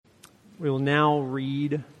We will now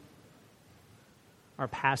read our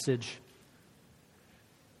passage.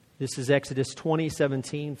 This is Exodus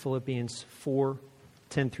 20:17, Philippians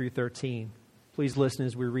 4:10 through 13. Please listen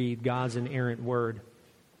as we read God's inerrant word.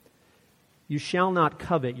 You shall not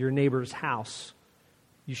covet your neighbor's house.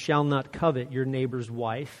 You shall not covet your neighbor's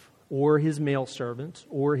wife, or his male servant,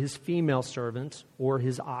 or his female servant, or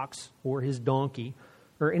his ox, or his donkey,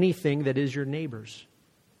 or anything that is your neighbor's.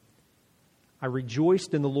 I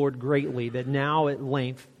rejoiced in the Lord greatly that now at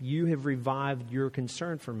length you have revived your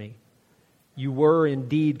concern for me. You were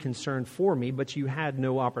indeed concerned for me, but you had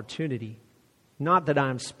no opportunity. Not that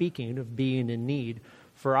I am speaking of being in need,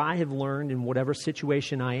 for I have learned in whatever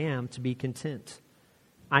situation I am to be content.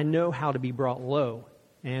 I know how to be brought low,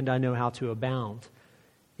 and I know how to abound.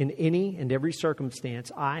 In any and every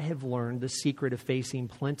circumstance, I have learned the secret of facing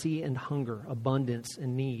plenty and hunger, abundance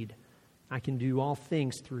and need. I can do all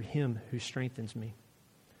things through Him who strengthens me.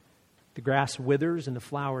 The grass withers and the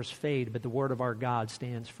flowers fade, but the word of our God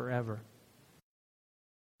stands forever.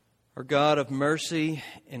 Our God of mercy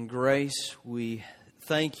and grace, we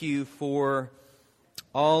thank you for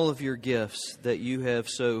all of your gifts that you have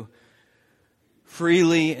so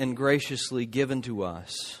freely and graciously given to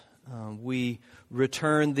us. We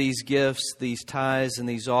return these gifts, these tithes, and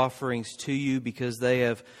these offerings to you because they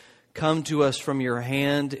have come to us from your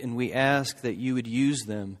hand, and we ask that you would use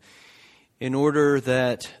them in order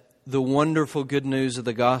that the wonderful good news of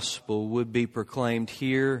the gospel would be proclaimed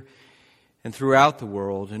here and throughout the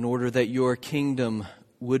world, in order that your kingdom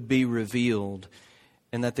would be revealed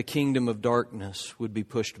and that the kingdom of darkness would be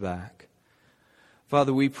pushed back.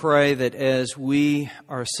 Father, we pray that as we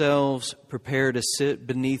ourselves prepare to sit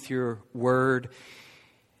beneath your word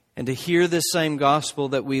and to hear this same gospel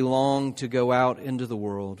that we long to go out into the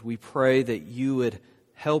world, we pray that you would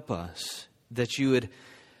help us, that you would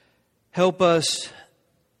help us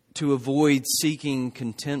to avoid seeking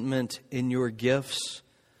contentment in your gifts,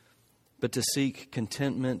 but to seek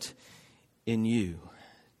contentment in you,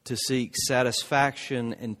 to seek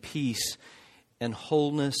satisfaction and peace and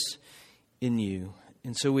wholeness in you.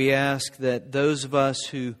 And so we ask that those of us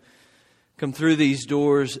who come through these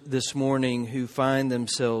doors this morning who find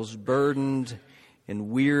themselves burdened and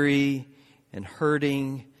weary and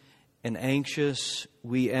hurting and anxious,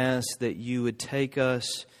 we ask that you would take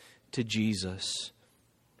us to Jesus.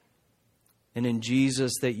 And in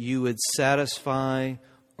Jesus that you would satisfy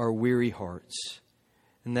our weary hearts.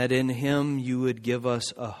 And that in Him you would give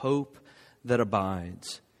us a hope that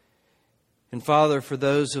abides. And Father, for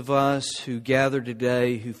those of us who gather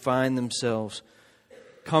today who find themselves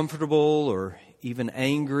comfortable or even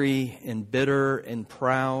angry and bitter and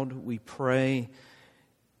proud, we pray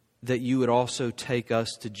that you would also take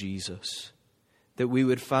us to Jesus. That we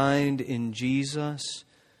would find in Jesus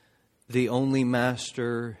the only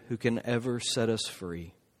Master who can ever set us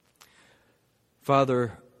free.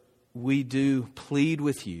 Father, we do plead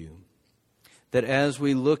with you that as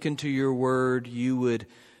we look into your word, you would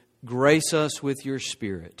grace us with your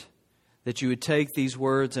Spirit, that you would take these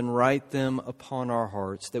words and write them upon our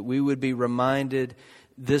hearts, that we would be reminded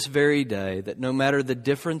this very day that no matter the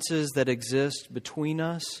differences that exist between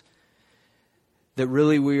us, that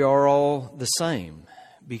really we are all the same,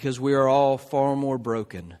 because we are all far more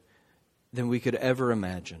broken than we could ever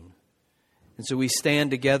imagine. And so we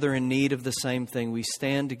stand together in need of the same thing. We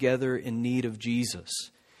stand together in need of Jesus,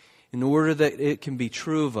 in order that it can be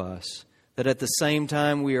true of us that at the same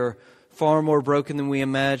time we are far more broken than we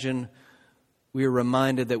imagine, we are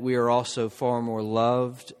reminded that we are also far more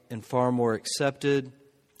loved and far more accepted,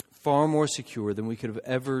 far more secure than we could have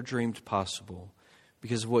ever dreamed possible,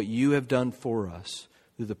 because of what you have done for us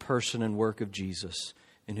through the person and work of Jesus,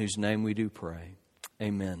 in whose name we do pray.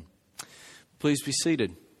 Amen. Please be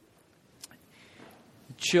seated.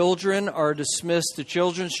 Children are dismissed to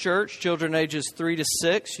Children's Church, children ages 3 to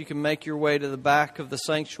 6. You can make your way to the back of the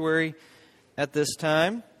sanctuary at this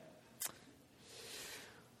time.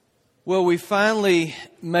 Well, we finally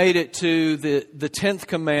made it to the 10th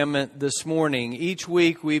commandment this morning. Each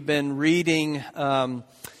week we've been reading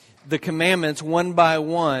the commandments one by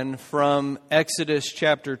one from Exodus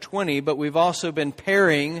chapter 20, but we've also been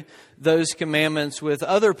pairing those commandments with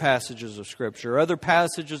other passages of Scripture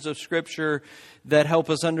that help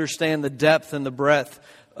us understand the depth and the breadth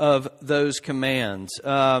of those commands.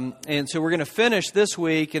 And so we're going to finish this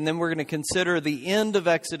week, and then we're going to consider the end of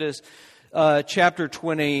Exodus chapter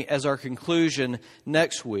 20 as our conclusion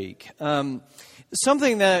next week.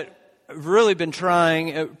 Something that I've really been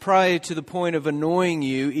trying, probably to the point of annoying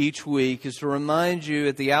you each week, is to remind you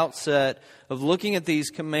at the outset of looking at these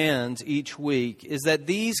commands each week, is that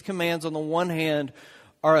these commands on the one hand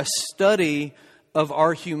are a study of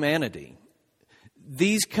our humanity.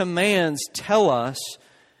 These commands tell us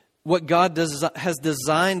what God has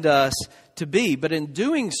designed us to be. But in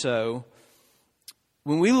doing so,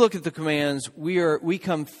 when we look at the commands, we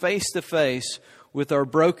come face to face with our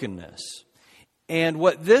brokenness. And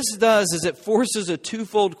what this does is it forces a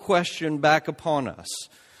twofold question back upon us.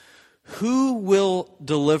 Who will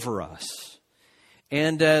deliver us?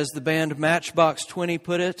 And as the band Matchbox 20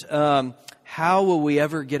 put it, how will we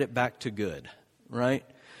ever get it back to good? Right?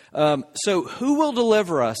 So who will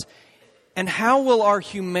deliver us? And how will our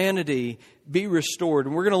humanity be restored?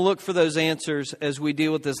 And we're going to look for those answers as we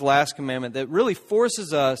deal with this last commandment that really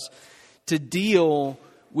forces us to deal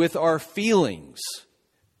with our feelings,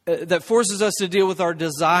 that forces us to deal with our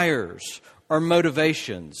desires, our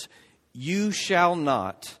motivations. You shall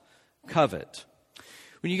not covet.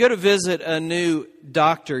 When you go to visit a new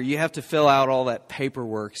doctor, you have to fill out all that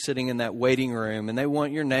paperwork sitting in that waiting room, and they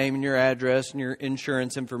want your name and your address and your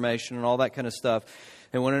insurance information and all that kind of stuff.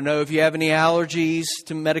 They want to know if you have any allergies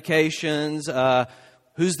to medications,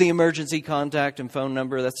 who's the emergency contact and phone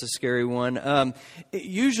number. That's a scary one.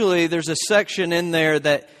 Usually there's a section in there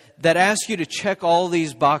that asks you to check all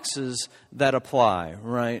these boxes that apply,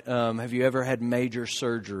 right? Have you ever had major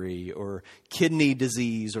surgery or kidney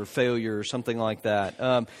disease or failure or something like that?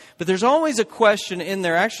 But there's always a question in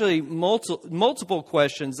there, actually multiple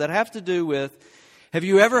questions that have to do with, have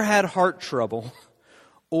you ever had heart trouble?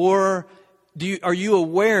 Or are you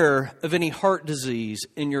aware of any heart disease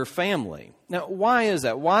in your family? Now, why is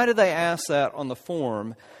that? Why do they ask that on the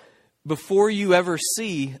form before you ever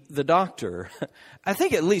see the doctor? I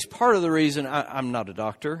think at least part of the reason, I'm not a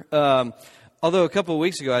doctor, although a couple of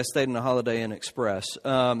weeks ago I stayed in a Holiday Inn Express.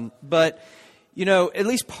 But, you know, at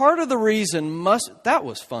least part of the reason that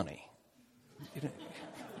was funny.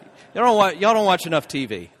 Y'all don't watch enough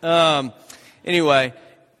TV. Anyway,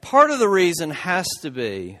 part of the reason has to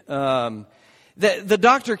be that the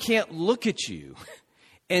doctor can't look at you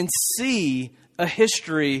and see a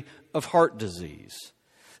history of heart disease.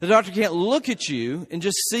 The doctor can't look at you and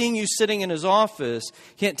just seeing you sitting in his office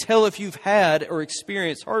can't tell if you've had or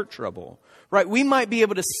experienced heart trouble, right? We might be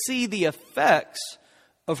able to see the effects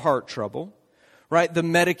of heart trouble, right? The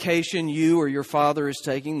medication you or your father is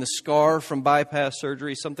taking, the scar from bypass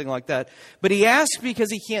surgery, something like that. But he asks because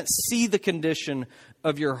he can't see the condition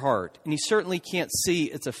of your heart. And he certainly can't see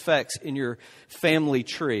its effects in your family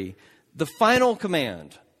tree. The final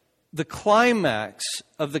command, the climax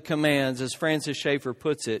of the commands, as Francis Schaeffer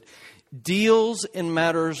puts it, deals in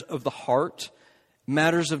matters of the heart,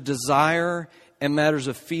 matters of desire, and matters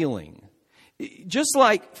of feeling. Just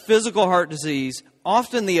like physical heart disease,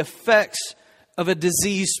 often the effects of a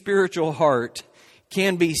diseased spiritual heart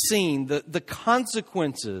can be seen. The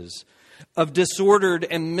consequences of disordered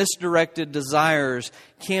and misdirected desires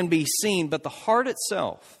can be seen, but the heart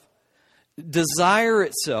itself, desire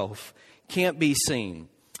itself, can't be seen.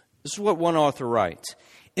 This is what one author writes.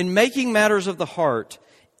 In making matters of the heart,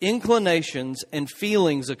 inclinations and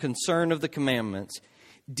feelings a concern of the commandments,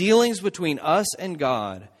 dealings between us and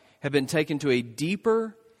God have been taken to a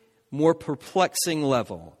deeper, more perplexing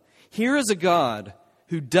level. Here is a God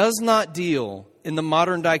who does not deal in the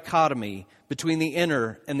modern dichotomy between the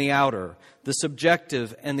inner and the outer, the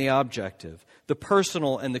subjective and the objective, the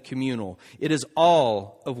personal and the communal. It is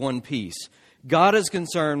all of one piece. God is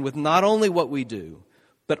concerned with not only what we do,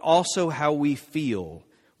 but also how we feel,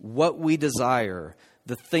 what we desire,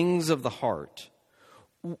 the things of the heart.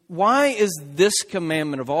 Why is this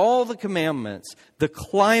commandment, of all the commandments, the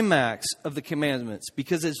climax of the commandments?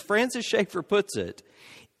 Because as Francis Schaeffer puts it,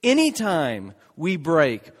 anytime we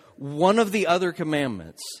break one of the other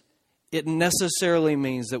commandments, it necessarily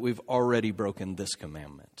means that we've already broken this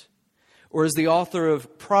commandment. Or as the author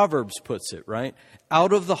of Proverbs puts it, right?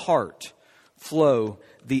 Out of the heart flow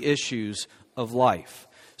the issues of life.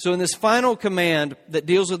 So in this final command that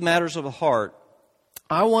deals with matters of the heart,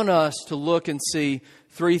 I want us to look and see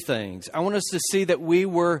three things. I want us to see that we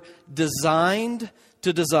were designed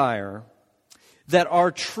to desire, that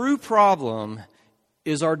our true problem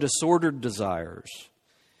is our disordered desires.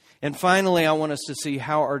 And finally, I want us to see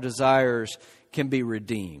how our desires can be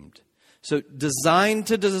redeemed. So designed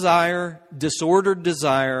to desire, disordered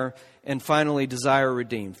desire, and finally desire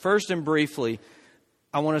redeemed. First and briefly,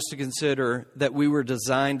 I want us to consider that we were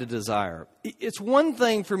designed to desire. It's one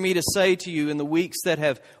thing for me to say to you in the weeks that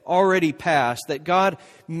have already passed that God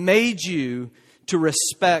made you to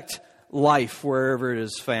respect life wherever it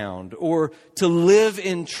is found, or to live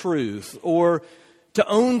in truth, or to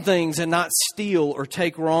own things and not steal or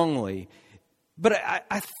take wrongly. But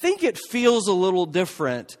I think it feels a little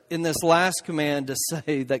different in this last command to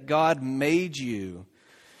say that God made you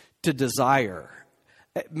to desire.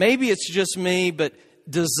 Maybe it's just me, but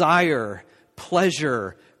desire,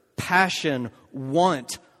 pleasure, passion,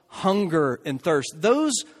 want, hunger, and thirst,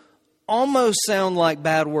 those almost sound like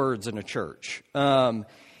bad words in a church.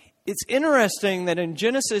 It's interesting that in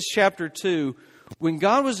Genesis chapter 2, when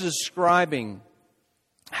God was describing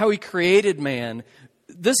how He created man,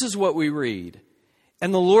 this is what we read.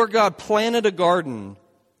 And the Lord God planted a garden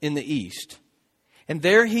in the east, and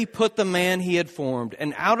there He put the man He had formed.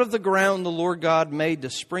 And out of the ground the Lord God made to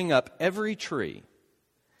spring up every tree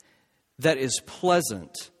that is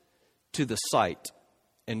pleasant to the sight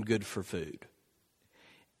and good for food.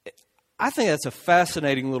 I think that's a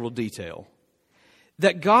fascinating little detail.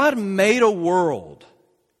 That God made a world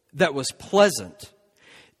that was pleasant,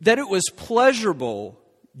 that it was pleasurable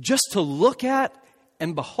just to look at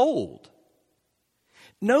and behold.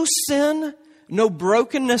 No sin, no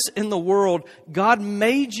brokenness in the world. God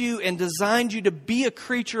made you and designed you to be a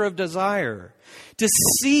creature of desire, to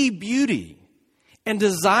see beauty and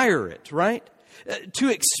desire it, right? To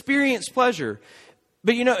experience pleasure.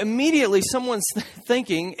 But immediately someone's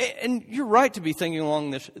thinking, and you're right to be thinking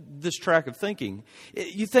along this track of thinking.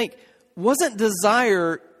 You think, wasn't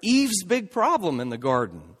desire Eve's big problem in the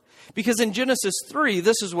garden? Because in Genesis 3,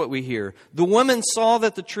 this is what we hear. The woman saw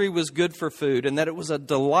that the tree was good for food, and that it was a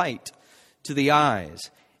delight to the eyes,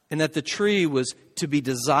 and that the tree was to be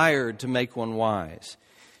desired to make one wise.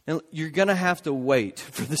 Now, you're going to have to wait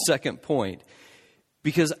for the second point,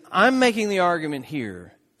 because I'm making the argument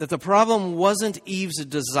here that the problem wasn't Eve's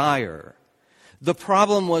desire. The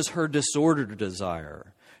problem was her disordered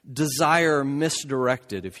desire. Desire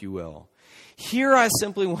misdirected, if you will. Here I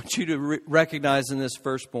simply want you to recognize in this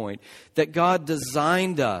first point that God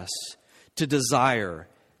designed us to desire.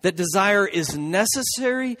 That desire is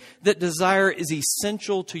necessary. That desire is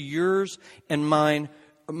essential to yours and mine,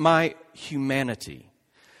 my humanity.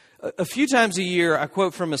 A few times a year, I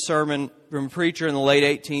quote from a sermon from a preacher in the late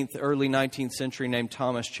 18th, early 19th century named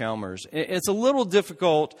Thomas Chalmers. It's a little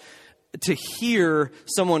difficult to hear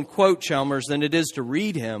someone quote Chalmers than it is to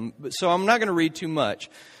read him, so I'm not going to read too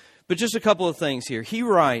much. But just a couple of things here. He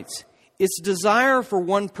writes, "Its desire for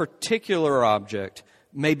one particular object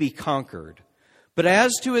may be conquered, but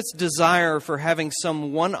as to its desire for having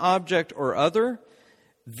some one object or other,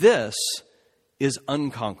 this is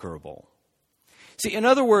unconquerable." See, in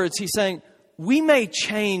other words, he's saying, we may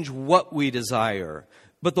change what we desire,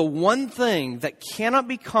 but the one thing that cannot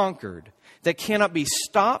be conquered, that cannot be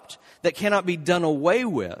stopped, that cannot be done away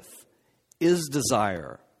with, is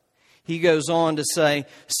desire. He goes on to say,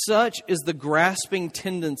 such is the grasping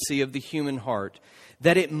tendency of the human heart,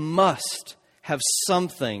 that it must have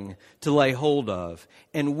something to lay hold of,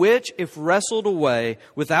 and which, if wrestled away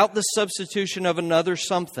without the substitution of another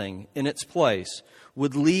something in its place,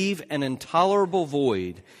 would leave an intolerable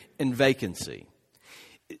void and vacancy.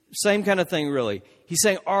 Same kind of thing, really. He's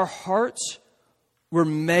saying our hearts were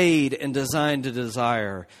made and designed to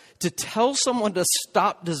desire. To tell someone to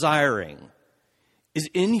stop desiring is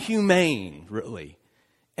inhumane, really,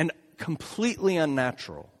 and completely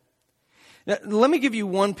unnatural. Now, let me give you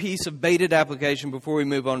one piece of baited application before we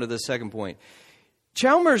move on to the second point.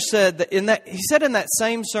 Chalmers said that in that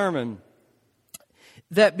same sermon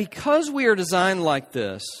that because we are designed like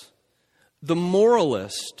this, the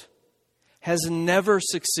moralist has never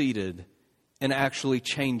succeeded in actually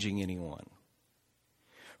changing anyone.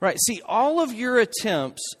 Right? See, all of your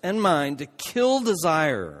attempts and mine to kill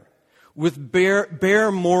desire with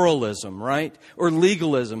bare moralism, right? Or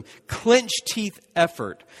legalism, clenched teeth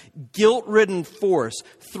effort, guilt-ridden force,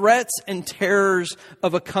 threats and terrors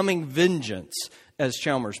of a coming vengeance, as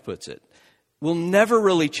Chalmers puts it, will never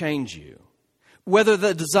really change you. Whether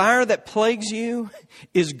the desire that plagues you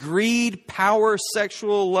is greed, power,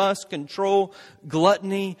 sexual lust, control,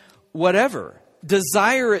 gluttony, whatever,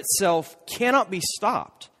 desire itself cannot be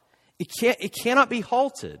stopped. It cannot be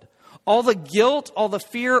halted. All the guilt, all the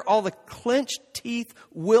fear, all the clenched teeth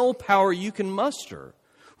willpower you can muster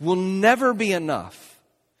will never be enough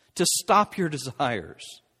to stop your desires.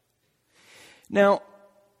 Now,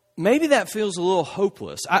 maybe that feels a little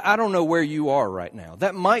hopeless. I don't know where you are right now.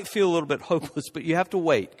 That might feel a little bit hopeless, but you have to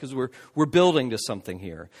wait because we're building to something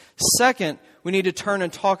here. Second, we need to turn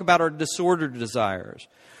and talk about our disordered desires.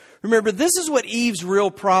 Remember, this is what Eve's real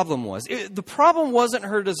problem was. The problem wasn't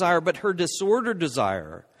her desire, but her disordered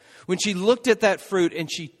desire. When she looked at that fruit and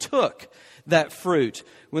she took that fruit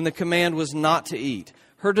when the command was not to eat,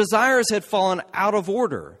 her desires had fallen out of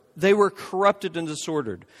order. They were corrupted and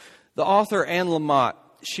disordered. The author Anne Lamott,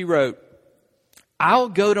 she wrote, "I'll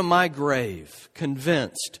go to my grave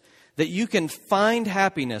convinced that you can find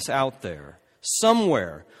happiness out there,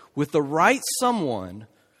 somewhere, with the right someone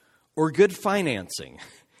or good financing.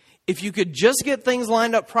 If you could just get things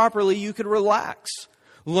lined up properly, you could relax.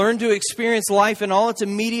 Learn to experience life in all its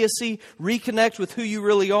immediacy, reconnect with who you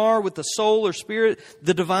really are, with the soul or spirit,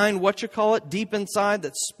 the divine, deep inside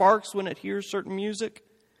that sparks when it hears certain music.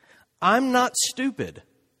 I'm not stupid.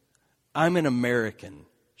 I'm an American,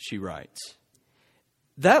 she writes.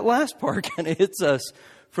 That last part kind of hits us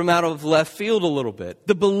from out of left field a little bit.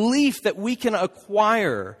 The belief that we can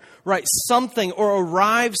acquire, right, something or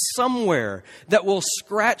arrive somewhere that will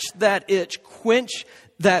scratch that itch, quench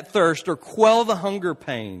that thirst, or quell the hunger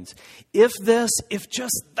pains. If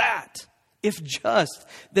just that,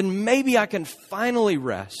 then maybe I can finally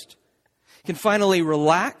rest, can finally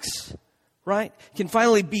relax, right? Can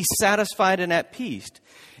finally be satisfied and at peace.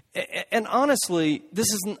 And honestly,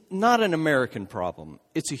 this is not an American problem.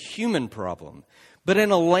 It's a human problem. But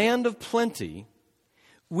in a land of plenty,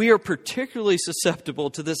 we are particularly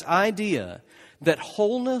susceptible to this idea that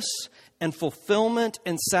wholeness and fulfillment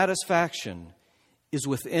and satisfaction is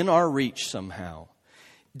within our reach somehow.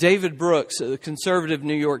 David Brooks, a conservative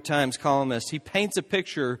New York Times columnist, he paints a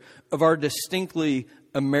picture of our distinctly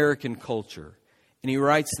American culture. And he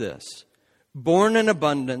writes this: born in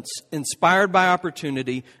abundance, inspired by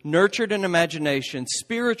opportunity, nurtured in imagination,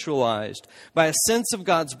 spiritualized by a sense of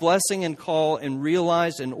God's blessing and call, and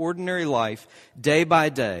realized in ordinary life day by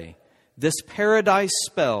day, this paradise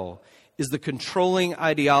spell is the controlling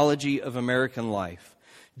ideology of American life.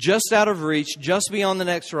 Just out of reach, just beyond the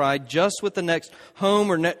next ride, just with the next home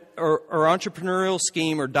or entrepreneurial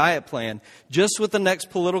scheme or diet plan, just with the next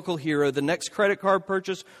political hero, the next credit card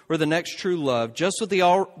purchase, or the next true love, just with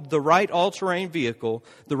the right all-terrain vehicle,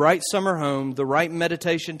 the right summer home, the right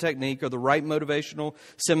meditation technique, or the right motivational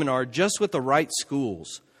seminar, just with the right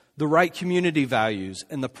schools, the right community values,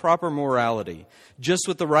 and the proper morality, just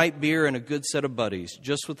with the right beer and a good set of buddies,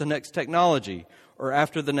 just with the next technology, or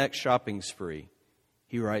after the next shopping spree.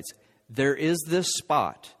 He writes, there is this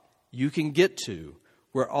spot you can get to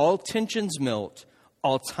where all tensions melt,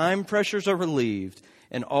 all time pressures are relieved,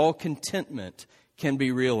 and all contentment can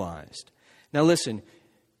be realized. Now listen,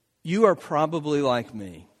 you are probably like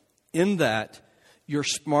me in that you're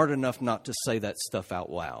smart enough not to say that stuff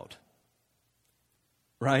out loud.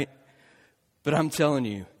 Right? But I'm telling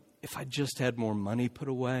you, if I just had more money put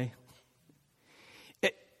away,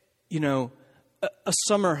 a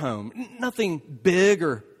summer home, nothing big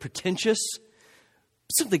or pretentious,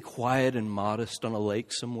 something quiet and modest on a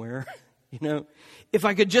lake somewhere. If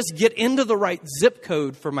I could just get into the right zip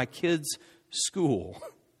code for my kids' school,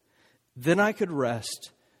 then I could rest,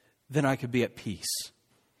 then I could be at peace.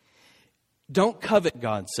 Don't covet,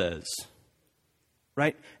 God says,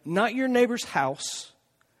 right? Not your neighbor's house,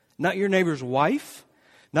 not your neighbor's wife,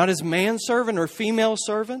 not his manservant or female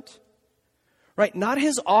servant, right? Not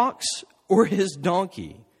his ox or his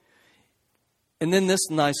donkey. And then this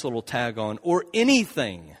nice little tag on, or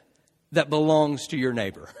anything that belongs to your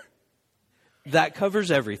neighbor. That covers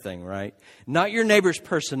everything, right? Not your neighbor's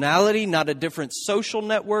personality, not a different social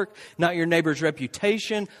network, not your neighbor's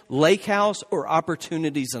reputation, lake house, or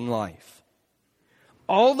opportunities in life.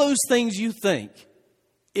 All those things you think,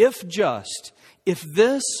 if this,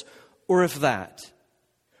 or if that.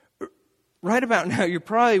 Right about now, you're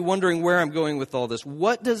probably wondering where I'm going with all this.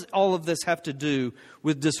 What does all of this have to do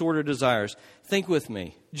with disordered desires? Think with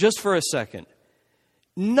me, just for a second.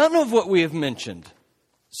 None of what we have mentioned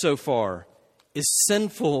so far is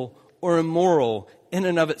sinful or immoral in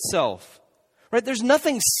and of itself. Right? There's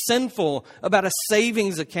nothing sinful about a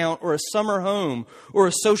savings account or a summer home or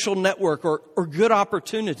a social network or good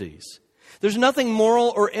opportunities. There's nothing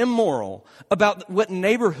moral or immoral about what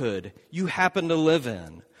neighborhood you happen to live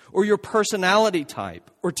in, or your personality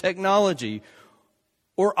type, or technology,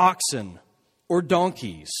 or oxen, or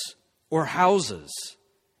donkeys, or houses,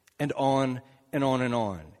 and on and on and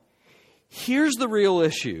on. Here's the real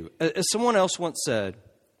issue. As someone else once said,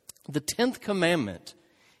 the 10th commandment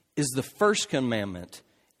is the first commandment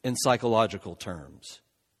in psychological terms.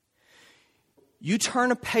 You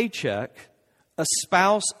turn a paycheck, a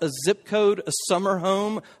spouse, a zip code, a summer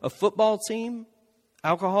home, a football team,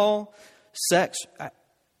 alcohol, sex.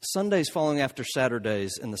 Sundays following after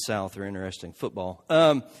Saturdays in the South are interesting. Football.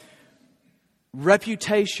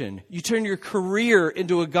 Reputation. You turn your career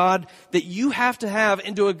into a God that you have to have,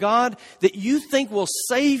 into a God that you think will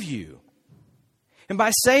save you. And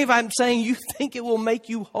by save, I'm saying you think it will make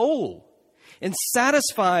you whole and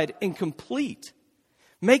satisfied and complete.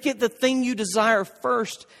 Make it the thing you desire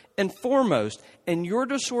first and foremost. And your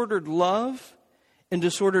disordered love and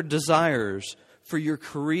disordered desires for your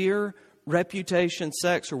career, reputation,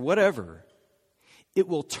 sex, or whatever, it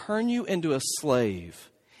will turn you into a slave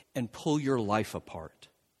and pull your life apart.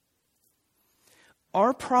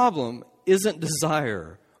 Our problem isn't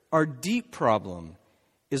desire. Our deep problem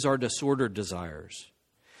is our disordered desires.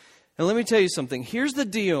 And let me tell you something. Here's the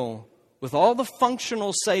deal with all the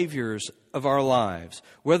functional saviors of our lives,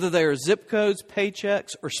 whether they are zip codes,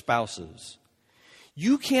 paychecks, or spouses.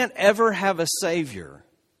 You can't ever have a savior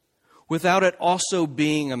without it also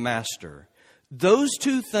being a master. Those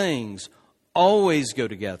two things always go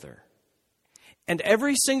together. And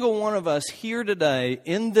every single one of us here today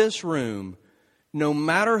in this room, no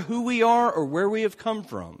matter who we are or where we have come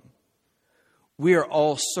from, we are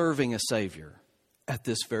all serving a Savior at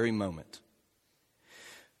this very moment.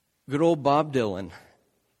 Good old Bob Dylan,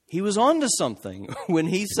 he was on to something when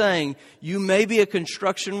he's saying, you may be a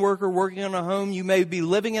construction worker working on a home, you may be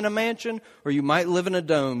living in a mansion, or you might live in a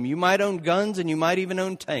dome. You might own guns and you might even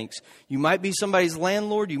own tanks. You might be somebody's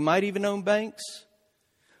landlord, you might even own banks,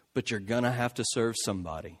 but you're going to have to serve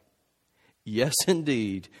somebody. Yes,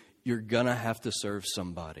 indeed, you're going to have to serve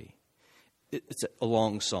somebody. It's a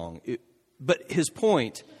long song. But his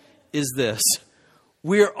point is this.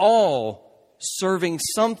 We're all serving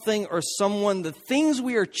something or someone. The things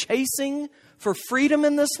we are chasing for freedom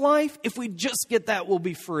in this life, if we just get that, we'll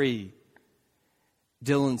be free.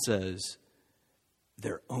 Dylan says,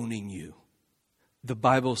 they're owning you. The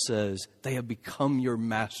Bible says they have become your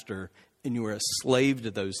master and you are a slave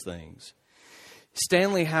to those things.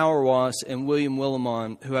 Stanley Hauerwas and William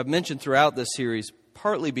Willimon, who I've mentioned throughout this series,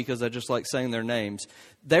 partly because I just like saying their names,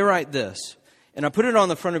 they write this, and I put it on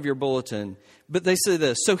the front of your bulletin, but they say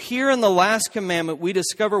this: so here in the last commandment, we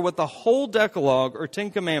discover what the whole Decalogue or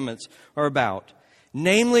 10 Commandments are about,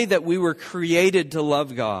 namely that we were created to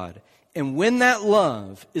love God. And when that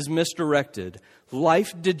love is misdirected,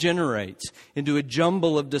 life degenerates into a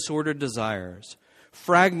jumble of disordered desires,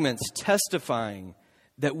 fragments testifying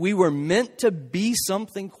that we were meant to be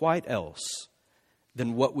something quite else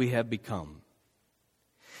than what we have become.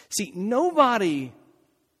 See, nobody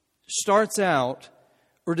starts out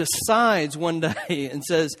or decides one day and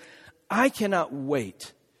says, I cannot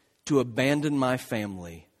wait to abandon my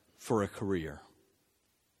family for a career.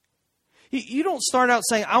 You don't start out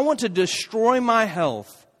saying, I want to destroy my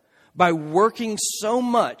health by working so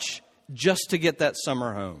much just to get that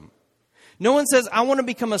summer home. No one says, I want to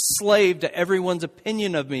become a slave to everyone's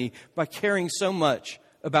opinion of me by caring so much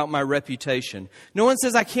about my reputation. No one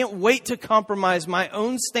says, I can't wait to compromise my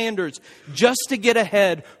own standards just to get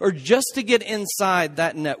ahead or just to get inside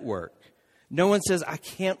that network. No one says, I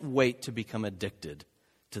can't wait to become addicted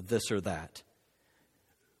to this or that.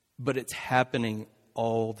 But it's happening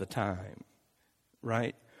all the time,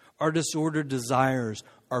 right? Our disordered desires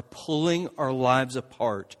are pulling our lives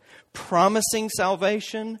apart, promising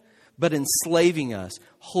salvation, but enslaving us,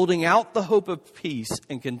 holding out the hope of peace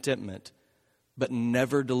and contentment, but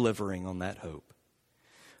never delivering on that hope.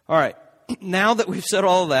 All right, now that we've said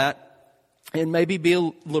all that, and maybe be a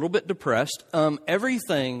little bit depressed,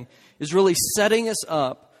 everything is really setting us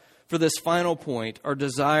up for this final point, our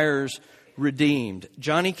desires redeemed.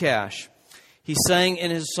 Johnny Cash, he sang in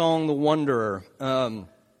his song, The Wanderer,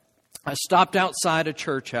 I stopped outside a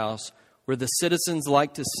church house where the citizens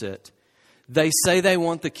like to sit. They say they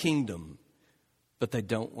want the kingdom, but they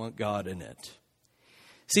don't want God in it.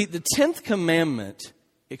 See, the 10th commandment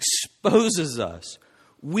exposes us.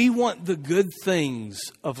 We want the good things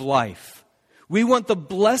of life. We want the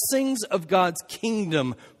blessings of God's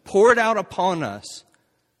kingdom poured out upon us,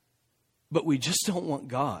 but we just don't want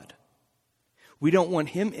God. We don't want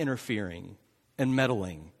Him interfering and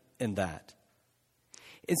meddling in that.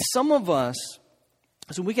 And some of us,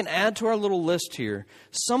 so we can add to our little list here,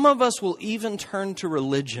 some of us will even turn to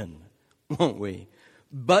religion, won't we?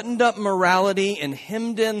 Buttoned up morality and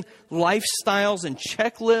hemmed in lifestyles and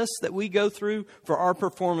checklists that we go through for our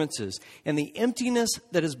performances, and the emptiness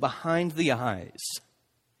that is behind the eyes.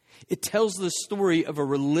 It tells the story of a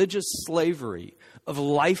religious slavery, of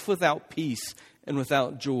life without peace and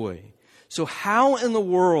without joy. So how in the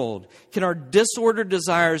world can our disordered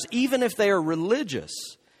desires, even if they are religious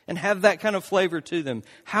and have that kind of flavor to them,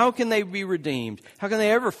 how can they be redeemed? How can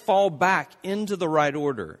they ever fall back into the right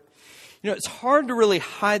order? You know, it's hard to really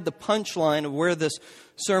hide the punchline of where this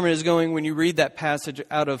sermon is going when you read that passage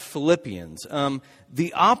out of Philippians.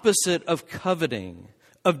 The opposite of coveting,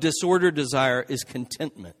 of disordered desire, is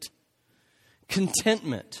contentment.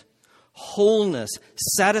 Contentment, wholeness,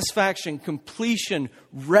 satisfaction, completion,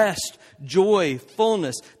 rest, joy,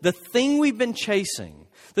 fullness. The thing we've been chasing,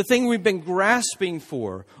 the thing we've been grasping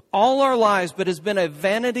for all our lives, but has been a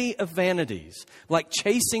vanity of vanities, like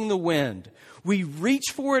chasing the wind. We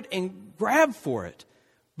reach for it and grab for it,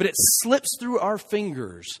 but it slips through our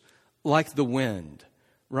fingers like the wind,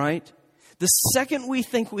 right? The second we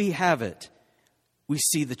think we have it, we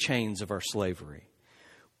see the chains of our slavery.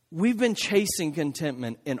 We've been chasing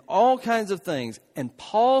contentment in all kinds of things. And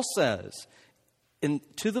Paul says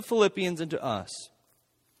to the Philippians and to us,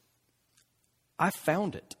 I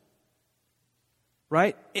found it.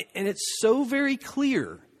 Right? And it's so very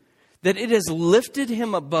clear that it has lifted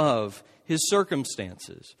him above his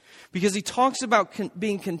circumstances. Because he talks about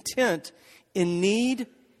being content in need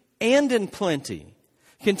and in plenty.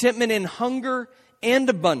 Contentment in hunger and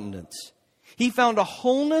abundance. He found a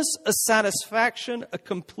wholeness, a satisfaction, a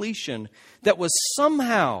completion that was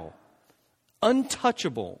somehow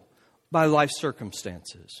untouchable by life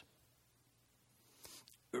circumstances.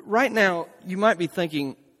 Right now, you might be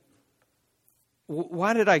thinking,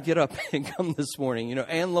 why did I get up and come this morning? You know,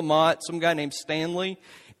 Anne Lamott, some guy named Stanley.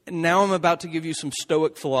 And now I'm about to give you some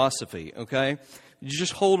Stoic philosophy, okay? You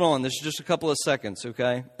just hold on. This is just a couple of seconds,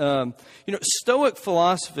 okay? Stoic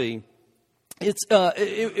philosophy,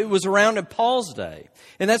 it was around in Paul's day.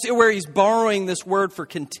 And that's where he's borrowing this word for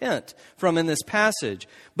content from in this passage.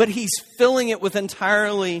 But he's filling it with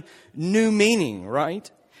entirely new meaning,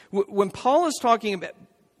 right? What Paul is talking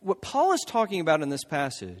about in this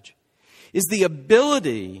passage is the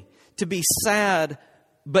ability to be sad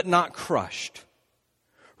but not crushed.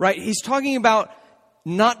 Right? He's talking about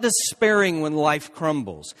not despairing when life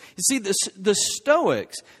crumbles. You see, the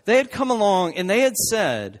Stoics, they had come along and they had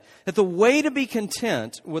said that the way to be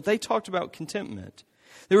content, what they talked about contentment,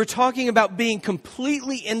 they were talking about being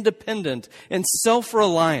completely independent and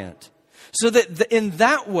self-reliant. So that in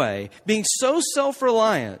that way, being so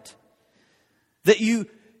self-reliant that you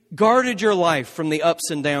guarded your life from the ups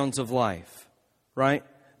and downs of life. Right?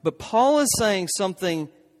 But Paul is saying something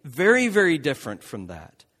very, very different from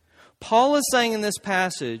that. Paul is saying in this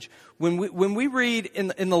passage, when we read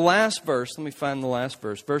in the last verse, let me find the last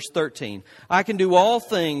verse, verse 13, I can do all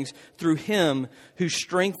things through him who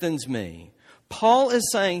strengthens me. Paul is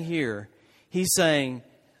saying here, he's saying,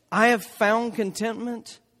 I have found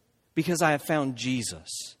contentment because I have found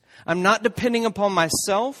Jesus. I'm not depending upon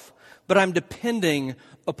myself, but I'm depending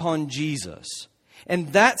upon Jesus.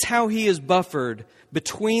 And that's how he is buffered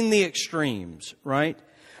between the extremes, right?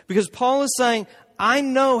 Because Paul is saying, I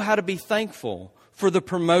know how to be thankful for the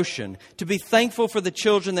promotion, to be thankful for the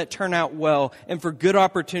children that turn out well, and for good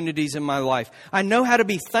opportunities in my life. I know how to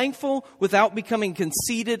be thankful without becoming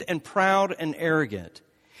conceited and proud and arrogant.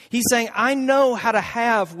 He's saying, I know how to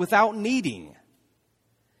have without needing.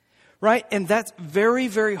 Right? And that's very,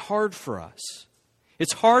 very hard for us.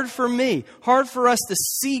 It's hard for me, hard for us to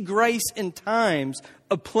see grace in times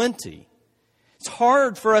of plenty. It's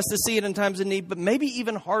hard for us to see it in times of need, but maybe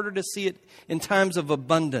even harder to see it in times of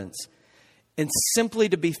abundance and simply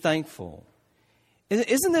to be thankful.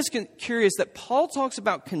 Isn't this curious that Paul talks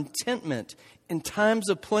about contentment in times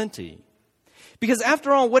of plenty? Because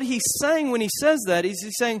after all, what he's saying when he says that is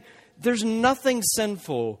he's saying there's nothing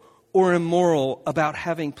sinful or immoral about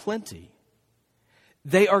having plenty.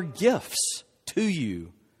 They are gifts to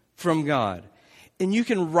you from God. And you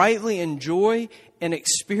can rightly enjoy and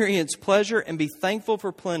experience pleasure and be thankful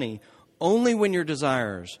for plenty only when your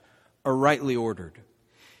desires are rightly ordered.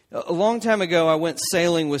 A long time ago, I went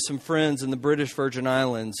sailing with some friends in the British Virgin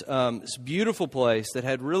Islands. It's a beautiful place that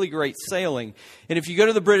had really great sailing. And if you go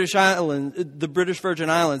to the British Virgin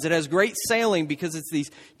Islands, it has great sailing because it's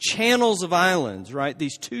these channels of islands, right?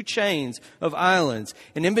 These two chains of islands.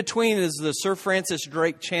 And in between is the Sir Francis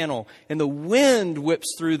Drake Channel. And the wind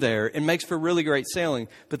whips through there and makes for really great sailing.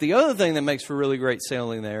 But the other thing that makes for really great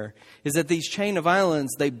sailing there is that these chain of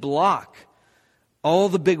islands, they block all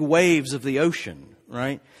the big waves of the ocean,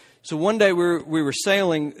 right? So one day we were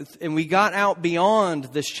sailing and we got out beyond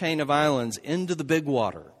this chain of islands into the big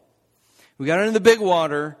water. We got into the big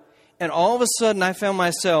water and all of a sudden I found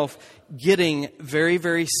myself getting very,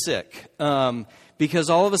 very sick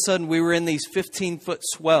because all of a sudden we were in these 15-foot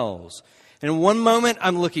swells. And in one moment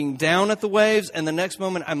I'm looking down at the waves and the next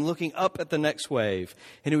moment I'm looking up at the next wave.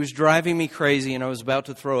 And it was driving me crazy and I was about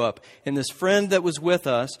to throw up. And this friend that was with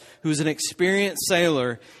us, who's an experienced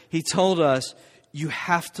sailor, he told us, you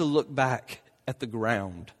have to look back at the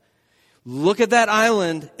ground. Look at that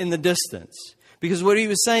island in the distance. Because what he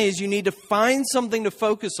was saying is you need to find something to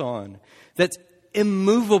focus on that's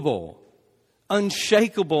immovable,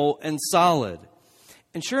 unshakable, and solid.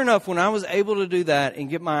 And sure enough, when I was able to do that and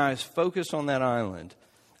get my eyes focused on that island,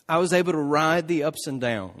 I was able to ride the ups and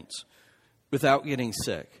downs without getting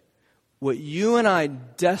sick. What you and I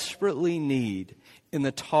desperately need in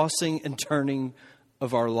the tossing and turning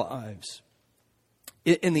of our lives,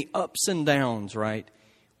 in the ups and downs, right?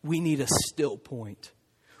 We need a still point.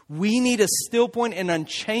 We need a still point, an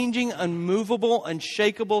unchanging, unmovable,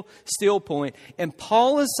 unshakable still point. And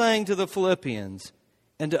Paul is saying to the Philippians,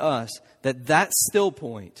 and to us that still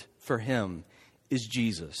point for him is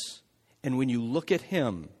Jesus. And when you look at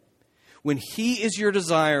him, when he is your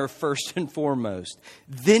desire first and foremost,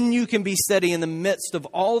 then you can be steady in the midst of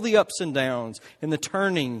all the ups and downs and the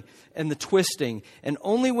turning and the twisting. And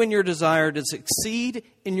only when your desire to succeed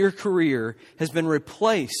in your career has been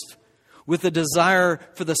replaced with the desire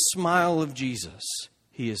for the smile of Jesus,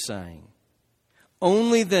 he is saying,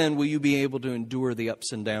 only then will you be able to endure the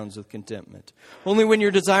ups and downs with contentment. Only when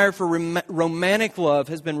your desire for romantic love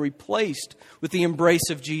has been replaced with the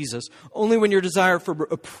embrace of Jesus. Only when your desire for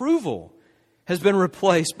approval has been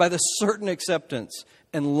replaced by the certain acceptance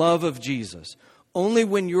and love of Jesus. Only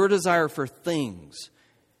when your desire for things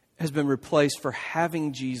has been replaced for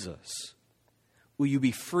having Jesus will you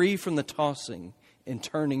be free from the tossing and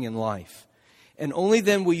turning in life. And only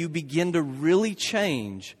then will you begin to really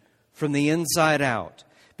change from the inside out,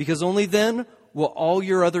 because only then will all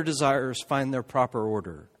your other desires find their proper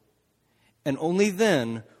order. And only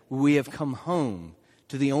then will we have come home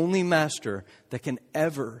to the only master that can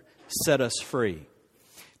ever set us free.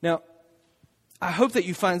 Now, I hope that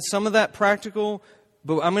you find some of that practical,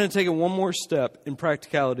 but I'm going to take it one more step in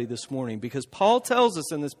practicality this morning, because Paul tells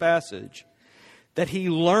us in this passage that he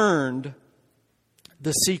learned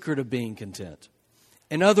the secret of being content.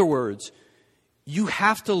 In other words, you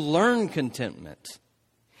have to learn contentment.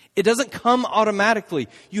 It doesn't come automatically.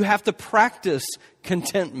 You have to practice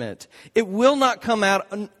contentment. It will not come out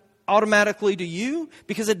automatically to you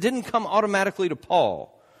because it didn't come automatically to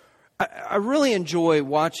Paul. I really enjoy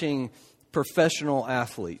watching professional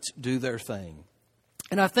athletes do their thing.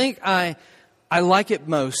 And I think I like it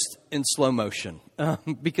most in slow motion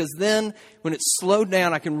because then when it's slowed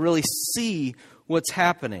down, I can really see what's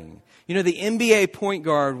happening. You know, the NBA point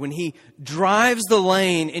guard, when he drives the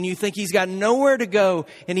lane and you think he's got nowhere to go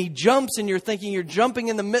and he jumps and you're thinking you're jumping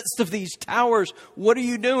in the midst of these towers, what are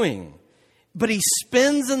you doing? But he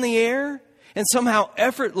spins in the air and somehow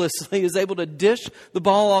effortlessly is able to dish the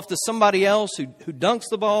ball off to somebody else who dunks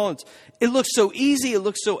the ball. It looks so easy. It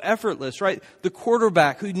looks so effortless, right? The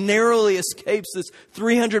quarterback who narrowly escapes this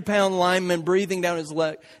 300-pound lineman breathing down his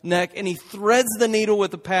neck, and he threads the needle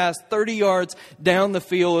with a pass 30 yards down the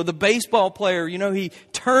field. Or the baseball player, you know, he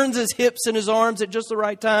turns his hips and his arms at just the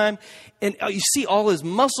right time, and you see all his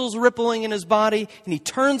muscles rippling in his body, and he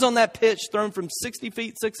turns on that pitch thrown from 60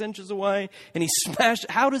 feet, 6 inches away, and he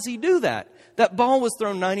smashed. How does he do that? That ball was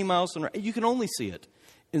thrown 90 miles an hour. You can only see it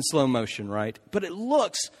in slow motion, right? But it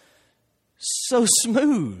looks so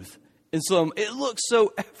smooth in slow. It looks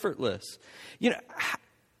so effortless. You know,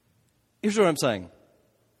 here's what I'm saying.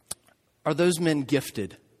 Are those men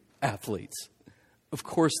gifted athletes? Of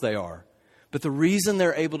course they are. But the reason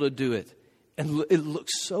they're able to do it, and it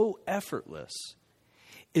looks so effortless,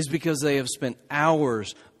 is because they have spent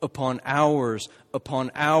hours upon hours upon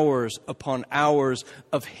hours upon hours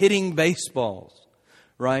of hitting baseballs,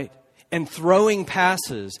 right? And throwing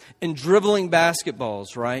passes and dribbling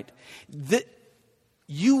basketballs, right?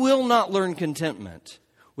 You will not learn contentment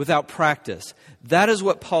without practice. That is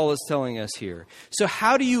what Paul is telling us here. So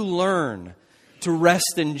how do you learn to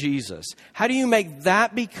rest in Jesus? How do you make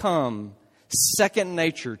that become second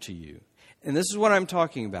nature to you? And this is what I'm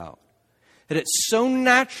talking about. That it's so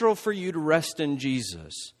natural for you to rest in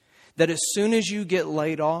Jesus that as soon as you get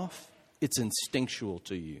laid off, it's instinctual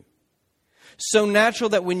to you. So natural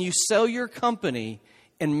that when you sell your company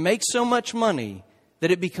and make so much money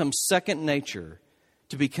that it becomes second nature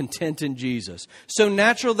to be content in Jesus. So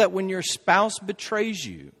natural that when your spouse betrays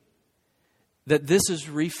you, that this is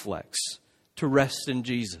reflex to rest in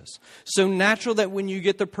Jesus. So natural that when you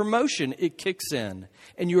get the promotion, it kicks in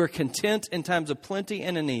and you are content in times of plenty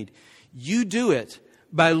and in need. You do it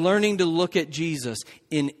by learning to look at Jesus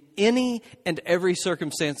in any and every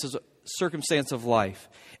circumstance of life.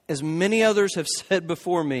 As many others have said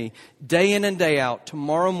before me, day in and day out,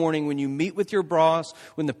 tomorrow morning when you meet with your boss,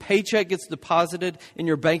 when the paycheck gets deposited in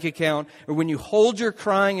your bank account, or when you hold your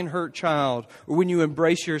crying and hurt child, or when you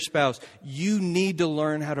embrace your spouse, you need to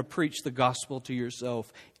learn how to preach the gospel to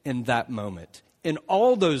yourself in that moment. In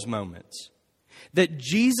all those moments. That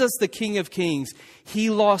Jesus, the King of Kings, He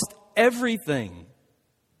lost everything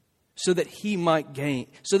so that He might gain,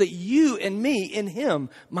 so that you and me in Him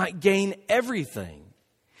might gain everything.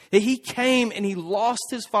 That He came and He lost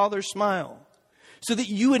His Father's smile so that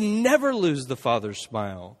you would never lose the Father's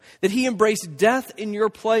smile. That He embraced death in your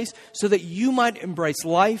place so that you might embrace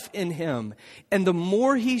life in Him. And the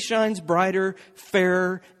more He shines brighter,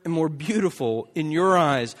 fairer, and more beautiful in your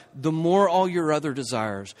eyes, the more all your other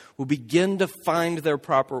desires will begin to find their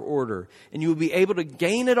proper order. And you will be able to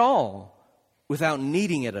gain it all without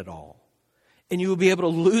needing it at all. And you will be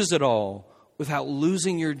able to lose it all without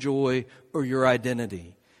losing your joy or your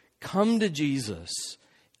identity. Come to Jesus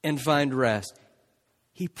and find rest.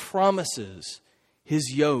 He promises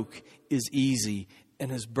His yoke is easy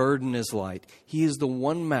and His burden is light. He is the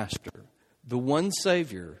one Master, the one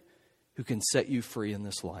Savior who can set you free in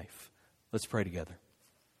this life. Let's pray together.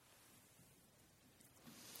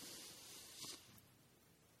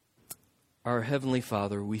 Our Heavenly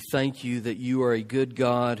Father, we thank You that You are a good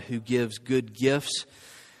God who gives good gifts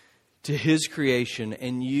to His creation,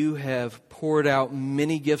 and You have poured out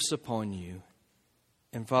many gifts upon You.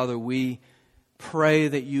 And Father, we pray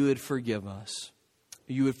that You would forgive us.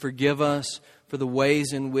 You would forgive us for the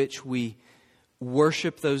ways in which we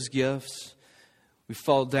worship those gifts. We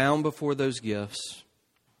fall down before those gifts.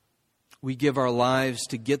 We give our lives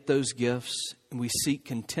to get those gifts, and we seek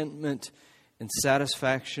contentment and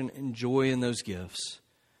satisfaction and joy in those gifts.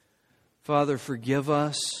 Father, forgive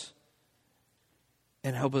us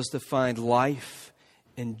and help us to find life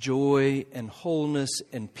and joy and wholeness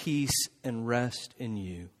and peace and rest in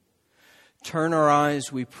You. Turn our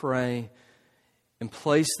eyes, we pray, and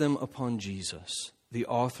place them upon Jesus, the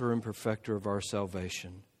author and perfecter of our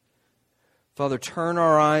salvation. Father, turn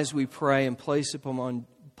our eyes, we pray, and place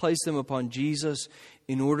them upon Jesus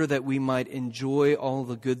in order that we might enjoy all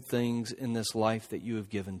the good things in this life that You have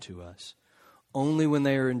given to us. Only when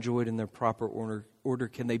they are enjoyed in their proper order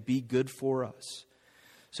can they be good for us.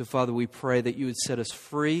 So, Father, we pray that You would set us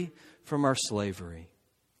free from our slavery,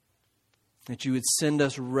 that You would send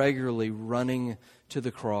us regularly running to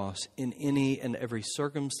the cross in any and every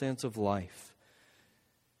circumstance of life,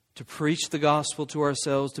 to preach the gospel to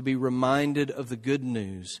ourselves, to be reminded of the good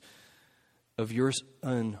news of Your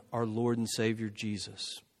Son, our Lord and Savior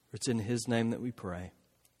Jesus. It's in His name that we pray.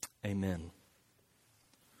 Amen.